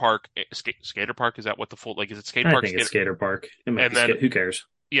Skater Park is that what the full like is it Skate I Park, think it's Skater, Skater Park. It might be and then Who cares?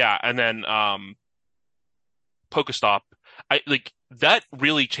 yeah, and then Pokestop. I like that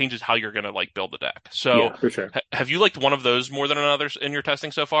really changes how you're gonna like build the deck. So Yeah, for sure. have you liked one of those more than another in your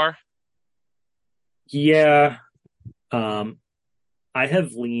testing so far? Yeah. Um, I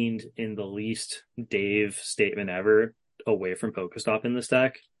have leaned in the least Dave statement ever away from Pokestop in this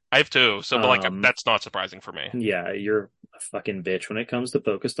deck. I have two, so but like Um, that's not surprising for me. yeah, you're a fucking bitch when it comes to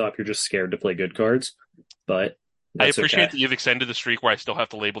Pokestop. You're just scared to play good cards, but I that's okay. appreciate that you've extended the streak where I still have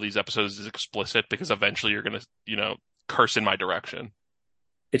to label these episodes as explicit because eventually you're gonna, curse in my direction.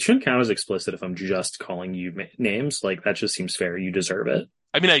 It shouldn't count as explicit if I'm just calling you names. Like that just seems fair. You deserve it.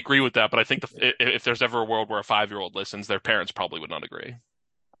 I mean, I agree with that, but I think if there's ever a world where a 5-year-old listens, their parents probably would not agree.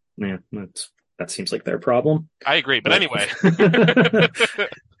 Yeah, that seems like their problem. I agree, but But anyway,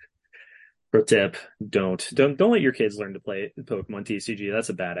 pro tip: don't let your kids learn to play Pokemon TCG. That's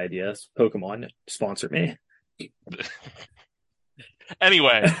a bad idea. Pokemon sponsor me.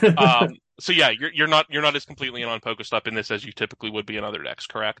 anyway, so yeah, you're not as completely in on Pokestop in this as you typically would be in other decks,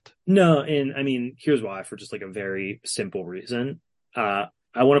 correct? No, and I mean, here's why, for just like a very simple reason. Uh,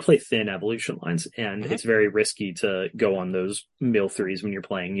 I want to play thin evolution lines, and Hmm. it's very risky to go on those mill threes when you're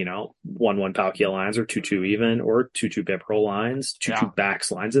playing, 1-1 Palkia lines or 2-2 even, or 2-2 Bibarel lines, 2-2 Yeah,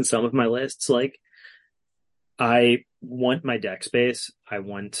 backs lines in some of my lists. Like, I want my deck space. I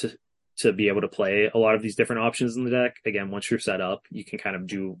want to be able to play a lot of these different options in the deck. Again, once you're set up, you can kind of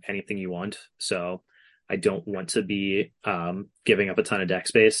do anything you want. So I don't want to be giving up a ton of deck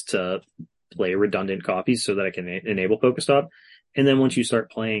space to play redundant copies so that I can enable Pokestop. And then once you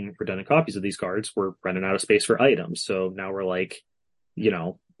start playing redundant copies of these cards, we're running out of space for items. So now we're like, you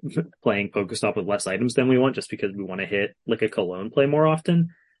know, playing Pokestop with less items than we want just because we want to hit like a Cologne play more often.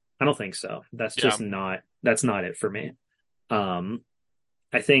 I don't think so. yeah, That's not it for me. Um,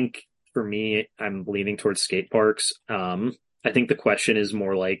 I think for me, I'm leaning towards skate parks. I think the question is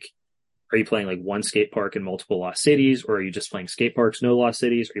more like, are you playing like one skate park in multiple lost cities, or are you just playing skate parks, no lost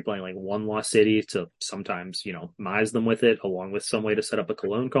cities? Are you playing like one lost city to sometimes, mise them with it, along with some way to set up a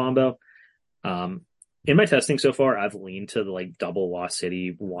cologne combo? Um, in my testing so far, I've leaned to the like double lost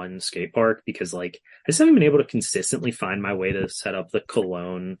city one skate park because like I just haven't been able to consistently find my way to set up the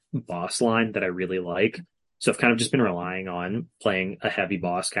cologne boss line that I really like. So I've kind of just been relying on playing a heavy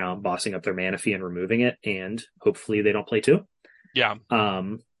boss count, bossing up their mana fee and removing it, and hopefully they don't play two. yeah,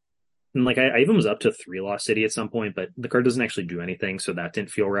 Um, and like I even was up to three Lost City at some point, but the card doesn't actually do anything, so that didn't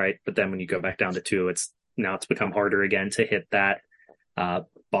feel right. But then when you go back down to two, it's become harder again to hit that uh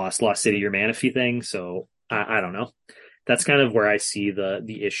boss Lost City or mana fee thing. So I don't know. That's kind of where I see the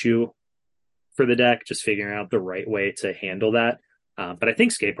issue for the deck, just figuring out the right way to handle that. But I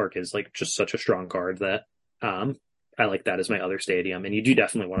think Skate Park is like just such a strong card that um I like that as my other stadium. And you do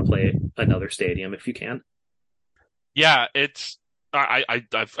definitely want to play another stadium if you can. yeah. It's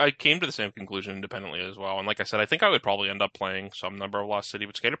I came to the same conclusion independently as well, and like I said, I think I would probably end up playing some number of Lost City,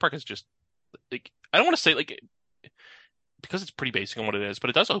 but Skater Park is just like I don't want to say like because it's pretty basic on what it is, but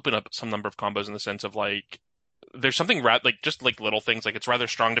it does open up some number of combos in the sense of like there's something like just like little things like it's rather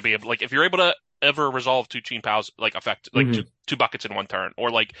strong to be able like if you're able to ever resolve two Ching Pals like effect like Mm-hmm. two buckets in one turn or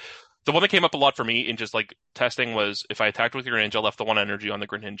like the one that came up a lot for me in just like testing was if I attacked with your ninja, left the one energy on the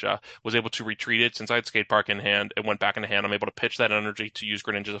Greninja, was able to retreat it since I had Skate Park in hand, it went back into hand. I'm able to pitch that energy to use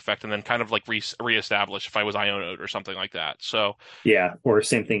Greninja's effect and then kind of like reestablish if I was Ionoed or something like that. So Yeah, or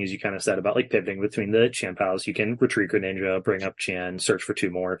same thing as you kind of said about like pivoting between the Champals. You can retreat Greninja, bring up Chan, search for two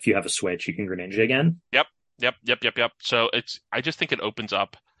more. If you have a switch, you can Greninja again. yep, yep. So it's I just think it opens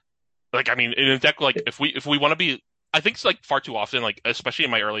up like I mean in a deck like if we want to be I think it's like far too often like especially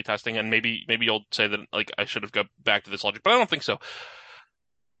in my early testing and maybe you'll say that like I should have go back to this logic but I don't think so.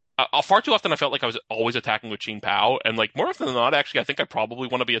 Far too often I felt like I was always attacking with Qin Pao and like more often than not actually I think I probably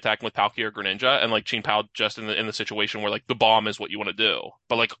want to be attacking with Palkia or Greninja and like Qin Pao just in the situation where like the bomb is what you want to do.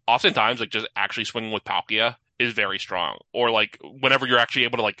 But like oftentimes like just actually swinging with Palkia is very strong or like whenever you're actually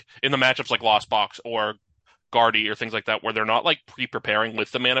able to like in the matchups like Lost Box or Guardy or things like that where they're not like pre-preparing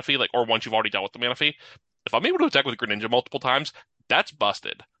with the mana fee, like or once you've already dealt with the mana fee. If I'm able to attack with Greninja multiple times, that's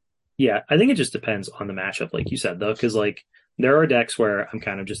busted. Yeah, I think it just depends on the matchup, like you said, though, because like there are decks where I'm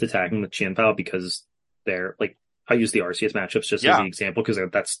kind of just attacking with Qianpao because they're like I use the Arceus matchups just as Yeah. the example because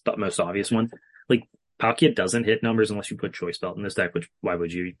that's the most obvious one. Like Palkia doesn't hit numbers unless you put Choice Belt in this deck, which why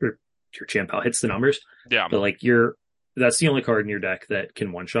would you? Or your Chien-Pao hits the numbers, Yeah. but like that's the only card in your deck that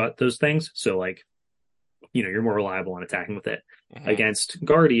can one shot those things. So like, you're more reliable on attacking with it. Hmm. Against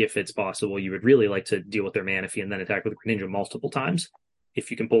Guardy, if it's possible, you would really like to deal with their Manaphy and then attack with Greninja multiple times.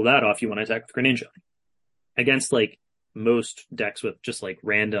 If you can pull that off, you want to attack with Greninja. Against like most decks with just like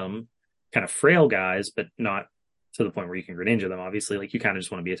random kind of frail guys, but not to the point where you can Greninja them, obviously, like you kind of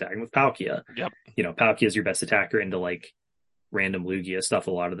just want to be attacking with Palkia. Yep. Palkia is your best attacker into like random Lugia stuff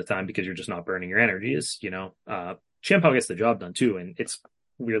a lot of the time because you're just not burning your energies. Chien-Pao gets the job done too, and it's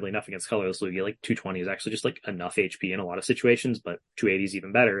weirdly enough against colorless Lugia, like 220 is actually just like enough HP in a lot of situations, but 280 is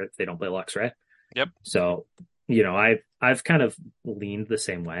even better if they don't play Lux, right? Yep. So, I've kind of leaned the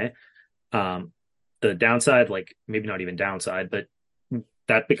same way. The downside, like maybe not even downside, but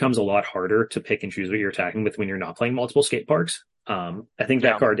that becomes a lot harder to pick and choose what you're attacking with when you're not playing multiple skate parks. I think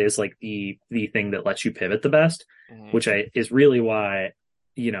that Yeah. card is like the thing that lets you pivot the best, Hmm. which is really why,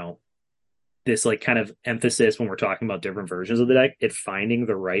 this like kind of emphasis when we're talking about different versions of the deck, it's finding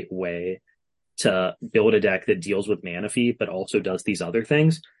the right way to build a deck that deals with Manaphy, but also does these other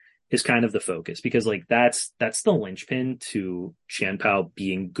things is kind of the focus because like that's the linchpin to Chien-Pao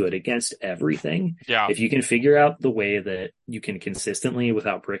being good against everything. Yeah. If you can figure out the way that you can consistently,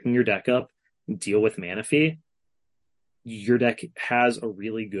 without breaking your deck up, deal with Manaphy, your deck has a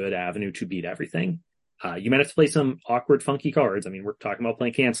really good avenue to beat everything. You might have to play some awkward, funky cards. I mean, we're talking about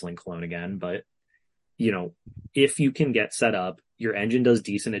playing Canceling Clone again, but if you can get set up, your engine does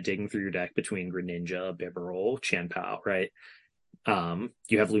decent at digging through your deck between Greninja, Bibarel, Chien-Pao, right?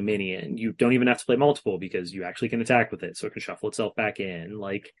 You have Luminion. You don't even have to play multiple because you actually can attack with it, so it can shuffle itself back in.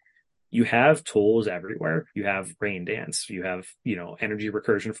 Like you have tools everywhere. You have Rain Dance. You have energy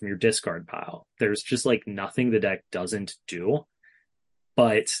recursion from your discard pile. There's just like nothing the deck doesn't do,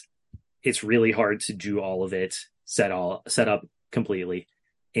 but it's really hard to do all of it, set up completely,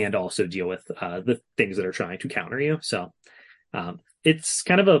 and also deal with the things that are trying to counter you. So it's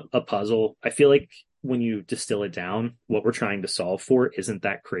kind of a puzzle. I feel like when you distill it down, what we're trying to solve for isn't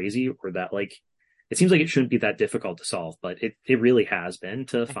that crazy or that like it seems like it shouldn't be that difficult to solve, but it really has been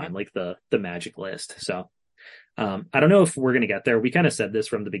to Hmm. find like the magic list. So I don't know if we're gonna get there. We kind of said this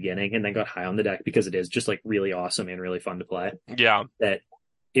from the beginning and then got high on the deck because it is just like really awesome and really fun to play. Yeah. That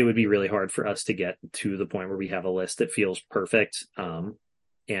it would be really hard for us to get to the point where we have a list that feels perfect.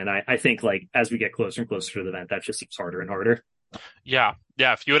 And I think like as we get closer and closer to the event, that just seems harder and harder. Yeah.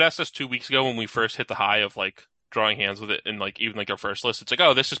 Yeah. If you had asked us 2 weeks ago when we first hit the high of like drawing hands with it and like even like our first list, it's like,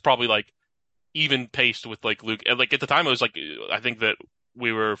 oh, this is probably like even paced with like Luke. And like at the time, it was like I think that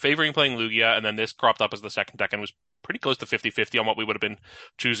we were favoring playing Lugia, and then this cropped up as the second deck and was pretty close to 50-50 on what we would have been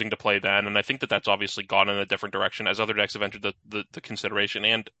choosing to play then. And I think that that's obviously gone in a different direction as other decks have entered the consideration.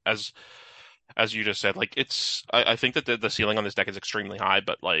 And as you just said, like I think that the ceiling on this deck is extremely high,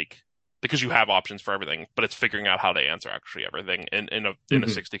 but like because you have options for everything, but it's figuring out how to answer actually everything in a Mm-hmm.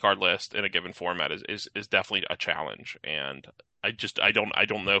 60 card list in a given format is definitely a challenge. And I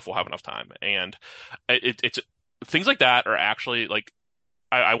don't know if we'll have enough time. And it's things like that are actually like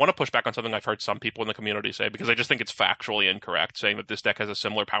I want to push back on something I've heard some people in the community say because I just think it's factually incorrect saying that this deck has a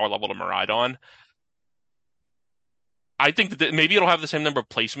similar power level to Miraidon. I think that maybe it'll have the same number of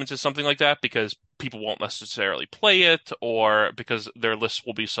placements as something like that because people won't necessarily play it or because their lists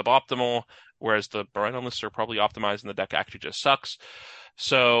will be suboptimal, whereas the Miraidon lists are probably optimized and the deck actually just sucks.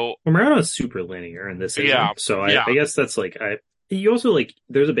 So Well, Murano is super linear and this yeah, isn't. So I, yeah, I guess that's like you also like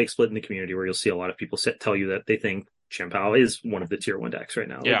there's a big split in the community where you'll see a lot of people tell you that they think Chien-Pao is one of the tier one decks right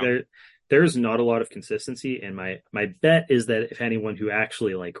now. Like yeah. there's not a lot of consistency, and my bet is that if anyone who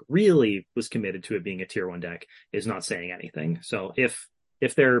actually like really was committed to it being a tier one deck is not saying anything. So if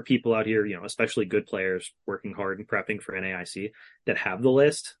there are people out here, especially good players working hard and prepping for NAIC that have the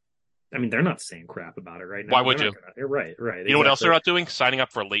list, I mean, they're not saying crap about it right Why now. They're would not you? gonna. Right, You know what else they're exactly. not doing? Signing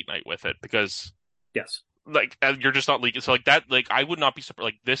up for late night with it because Yes. like you're just not leaking. So like that, like I would not be surprised.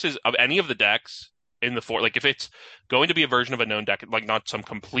 Like this is of any of the decks in the four. Like if it's going to be a version of a known deck, like not some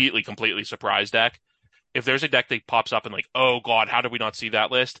completely surprise deck. If there's a deck that pops up and like, oh God, how did we not see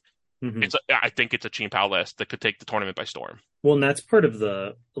that list? Hmm. I think it's a Cheap Pal list that could take the tournament by storm. Well, and that's part of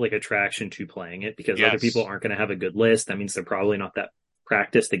the like attraction to playing it because other people Yes. aren't going to have a good list. That means they're probably not that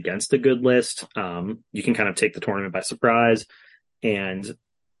practiced against a good list. You can kind of take the tournament by surprise, and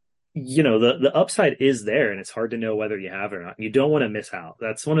the upside is there, and it's hard to know whether you have it or not. You don't want to miss out.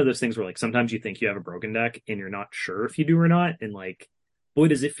 That's one of those things where like sometimes you think you have a broken deck and you're not sure if you do or not, and like boy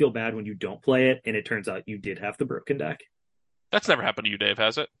does it feel bad when you don't play it and it turns out you did have the broken deck. That's never happened to you, Dave,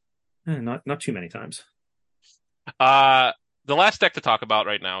 has it? Not too many times. Uh, the last deck to talk about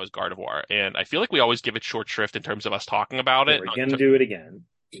right now is Gardevoir, and I feel like we always give it short shrift in terms of us talking about But it. we're gonna do it again.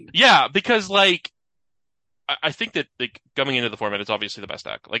 Yeah, because like I think that like coming into the format, it's obviously the best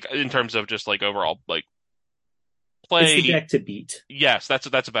deck. Like in terms of just like overall like It's the play. deck to beat. Yes, that's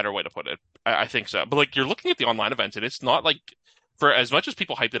a better way to put it. I think so. But like you're looking at the online events, and it's not like for as much as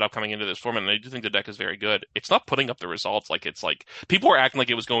people hyped it up coming into this format, and I do think the deck is very good. It's not putting up the results. Like it's like people were acting like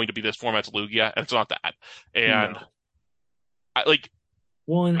it was going to be this format's Lugia, and it's not that. And No. I like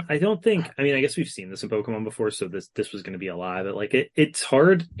Well, and I don't think. I mean, I guess we've seen this in Pokemon before, so this was going to be a lie. But like, it's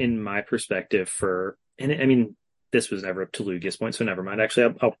hard in my perspective for, and I mean, this was never up to Lugia's point, so never mind.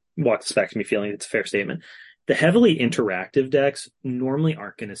 Actually, I'll walk this back to me feeling it's a fair statement. The heavily interactive decks normally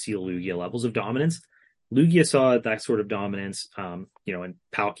aren't going to see Lugia levels of dominance. Lugia saw that sort of dominance, in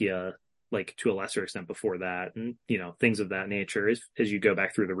Palkia, like to a lesser extent before that, and things of that nature. As you go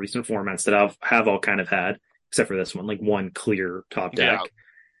back through the recent formats that have all kind of had, except for this one, like one clear top yeah, deck,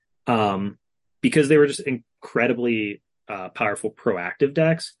 um, because they were just incredibly powerful proactive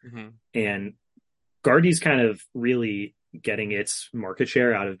decks. hmm And Guardy's kind of really getting its market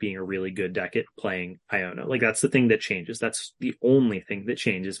share out of being a really good deck at playing Iono. Like that's the thing that changes. That's the only thing that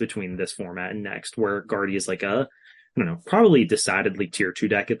changes between this format and next, where Guardy is like I don't know, probably decidedly tier two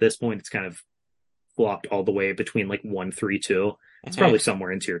deck at this point. It's kind of flopped all the way between like 1, 3, 2. It's hmm probably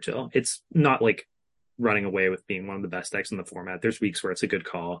somewhere in tier two. It's not like running away with being one of the best decks in the format. There's weeks where it's a good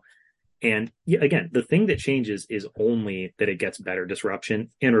call. And yeah, again, the thing that changes is only that it gets better disruption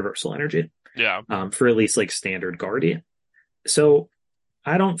and reversal energy, yeah, for at least like standard Guardian. So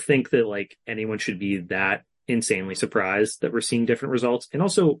I don't think that like anyone should be that insanely surprised that we're seeing different results. And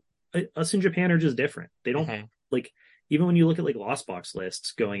also, us in Japan are just different. They don't hmm like, even when you look at like Lost Box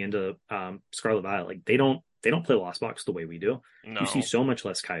lists going into Scarlet Violet, like they don't play Lost Box the way we do. You see no. so much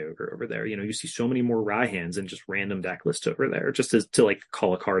less Kyogre over there. You see so many more Raihans and just random deck lists over there, just to like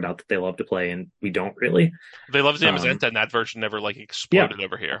call a card out that they love to play, and we don't really. They love Um, Zamazenta, and that version never like yeah, exploded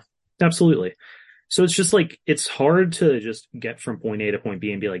over here. absolutely. So it's just like it's hard to just get from point A to point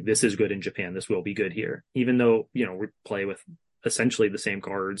B and be like, this is good in Japan, this will be good here, even though we play with essentially the same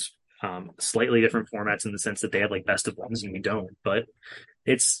cards, slightly different formats in the sense that they have like best of ones and we don't. But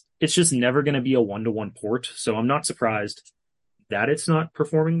it's just never going to be a 1-to-1 port. So I'm not surprised that it's not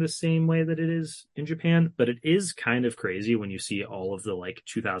performing the same way that it is in Japan. But it is kind of crazy when you see all of the like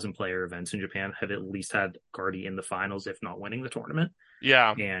 2,000 player events in Japan have at least had Guardy in the finals, if not winning the tournament,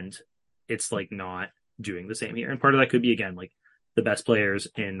 Yeah, and it's like not doing the same here. And part of that could be again like the best players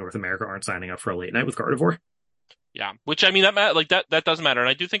in North America aren't signing up for a late night with Gardevoir. yeah. Which I mean that does matter, and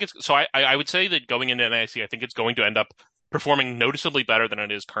I do think it's so. I would say that going into NAIC, I think it's going to end up performing noticeably better than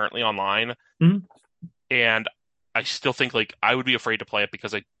it is currently online. Mm-hmm. And I still think like I would be afraid to play it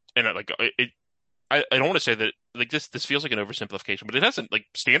because like I don't want to say that like this feels like an oversimplification, but it hasn't like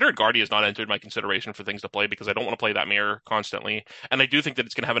standard Guardia has not entered my consideration for things to play because I don't want to play that mirror constantly, and I do think that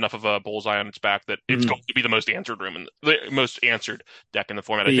it's going to have enough of a bullseye on its back that it's Mm-hmm. going to be the most answered room and the most answered deck in the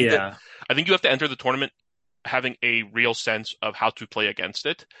format. Yeah. I think you have to enter the tournament having a real sense of how to play against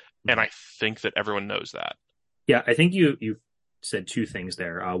it, and I think that everyone knows that. Yeah, I think you said two things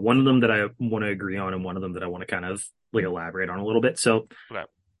there. One of them that I want to agree on, and one of them that I want to kind of like elaborate on a little bit. So Okay.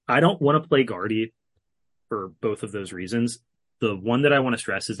 I don't want to play Guardy for both of those reasons. The one that I want to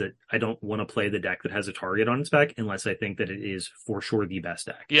stress is that I don't want to play the deck that has a target on its back unless I think that it is for sure the best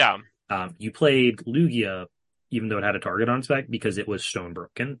deck. Yeah, You played Lugia even though it had a target on its back because it was stone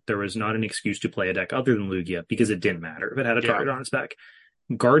broken. There was not an excuse to play a deck other than Lugia because it didn't matter if it had a yeah, target on its back.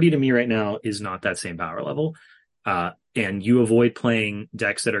 Guardy to me right now is not that same power level. And you avoid playing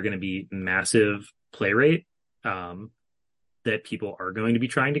decks that are going to be massive play rate, that people are going to be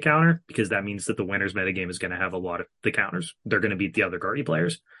trying to counter because that means that the winner's metagame is going to have a lot of the counters. They're going to beat the other Guardy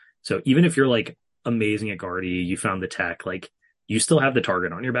players. So even if you're like amazing at Guardy, you found the tech, like you still have the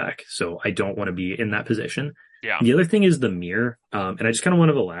target on your back. So I don't want to be in that position. yeah, The other thing is the mirror. And I just kind of want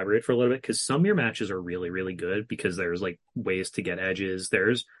to elaborate for a little bit because some mirror matches are really, really good because there's like ways to get edges.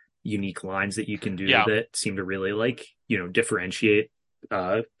 There's unique lines that you can do yeah. that seem to really like, differentiate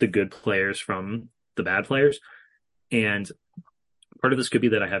the good players from the bad players. And part of this could be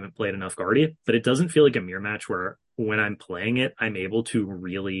that I haven't played enough Guardian, but it doesn't feel like a mirror match where when I'm playing it, I'm able to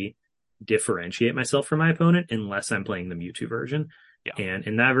really differentiate myself from my opponent unless I'm playing the Mewtwo version. Yeah. And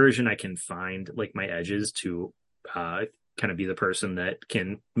in that version, I can find like my edges to kind of be the person that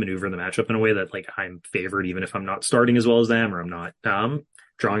can maneuver the matchup in a way that like I'm favored, even if I'm not starting as well as them or I'm not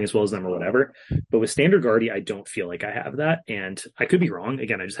drawing as well as them or whatever. But with standard Guardian, I don't feel like I have that. And I could be wrong.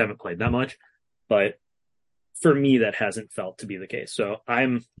 Again, I just haven't played that much. But for me, that hasn't felt to be the case. So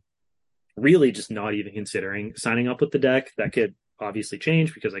I'm really just not even considering signing up with the deck. That could obviously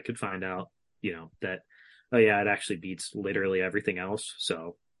change because I could find out, that oh yeah, it actually beats literally everything else.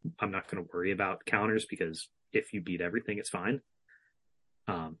 So I'm not going to worry about counters because if you beat everything, it's fine.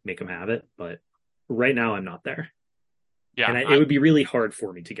 Make them have it. But right now, I'm not there. Yeah, And it would be really hard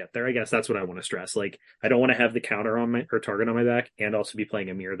for me to get there. I guess that's what I want to stress. Like, I don't want to have the counter on my or target on my back, and also be playing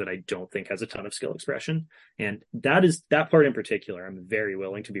a mirror that I don't think has a ton of skill expression. And that part in particular, I'm very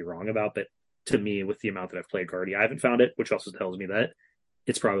willing to be wrong about. But to me, with the amount that I've played Guardy, I haven't found it, which also tells me that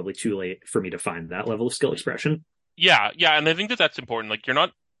it's probably too late for me to find that level of skill expression. yeah, and I think that that's important. Like you're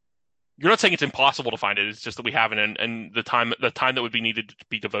not saying it's impossible to find it. It's just that we haven't, and the time that would be needed to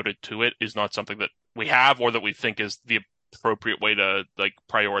be devoted to it is not something that we have or that we think is the appropriate way to like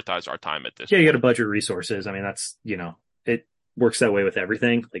prioritize our time at this Yeah, you got to point. budget resources. I mean, that's it works that way with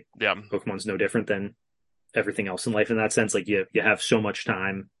everything. Like Yeah, Pokemon's no different than everything else in life in that sense. Like you have so much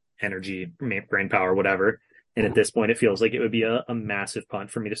time, energy, brain power, whatever. And at this point, it feels like it would be a massive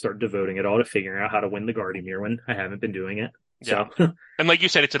punt for me to start devoting it all to figuring out how to win the Guardian when I haven't been doing it. yeah. So And like you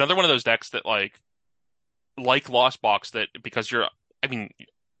said, it's another one of those decks that like Lost Box that because I mean,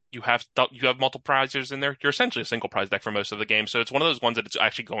 you have multiple prizes in there. You're essentially a single prize deck for most of the game, so it's one of those ones that it's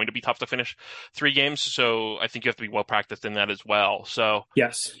actually going to be tough to finish 3 games. So I think you have to be well practiced in that as well. So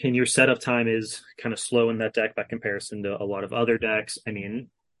yes, and your setup time is kind of slow in that deck by comparison to a lot of other decks. I mean,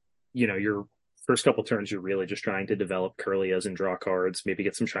 your first couple turns, you're really just trying to develop Curlias and draw cards, maybe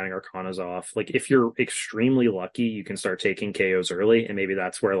get some Shining Arcanas off. Like if you're extremely lucky, you can start taking KOs early, and maybe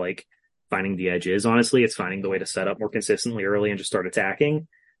that's where like finding the edge is. Honestly, it's finding the way to set up more consistently early and just start attacking.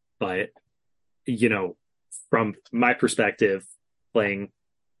 But you know, from my perspective, playing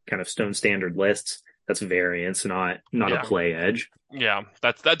kind of stone standard lists, that's variance, not a yeah, play edge. yeah,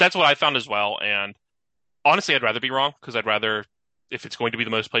 that's what I found as well. And honestly, I'd rather be wrong because I'd rather if it's going to be the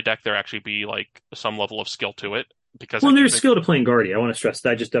most played deck, there actually be like some level of skill to it because I Well, do there's think skill to playing Guardia. I want to stress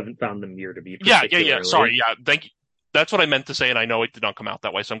that I just haven't found the mirror to be yeah. Sorry, particularly. yeah. Thank you. That's what I meant to say, and I know it did not come out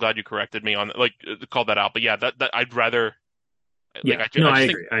that way. So I'm glad you corrected me on like called that out. But yeah, that I'd rather like Yeah, no, I I just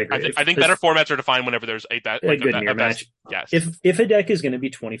think agree. I agree. I think better formats are defined whenever there's a bet A like good mirror a best match. yes If a deck is going to be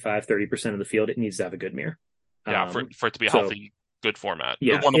 25-30% of the field, it needs to have a good mirror. yeah for it to be a So healthy good format,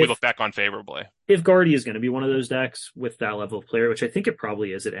 yeah, one that we look back on favorably. if Guardy is going to be one of those decks with that level of player, which I think it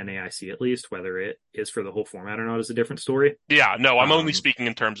probably is at NAIC at least, whether it is for the whole format or not is a different story. Yeah, no, I'm only Um, speaking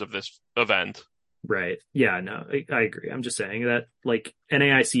in terms of this event. right. Yeah, no, I agree. I'm just saying that like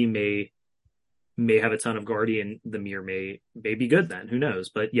NAIC may have a ton of Guardian, the mirror may be good then. Who knows?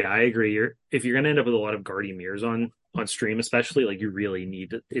 But yeah, I agree. If you're gonna end up with a lot of Guardian mirrors on stream, especially, like you really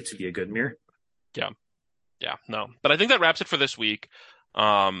need it to be a good mirror. Yeah, yeah, no, but I think that wraps it for this week.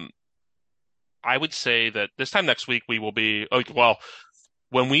 Um, I would say that this time next week we will be well.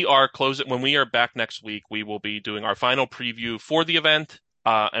 When we are back next week, we will be doing our final preview for the event,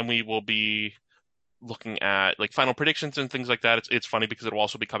 and we will be looking at like final predictions and things like that. It's funny because it'll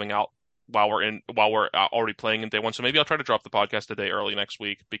also be coming out while we're already playing in day one. So maybe I'll try to drop the podcast a day early next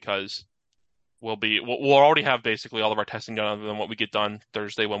week because we'll already have basically all of our testing done other than what we get done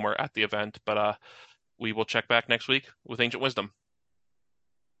Thursday when we're at the event. But we will check back next week with Ancient Wisdom.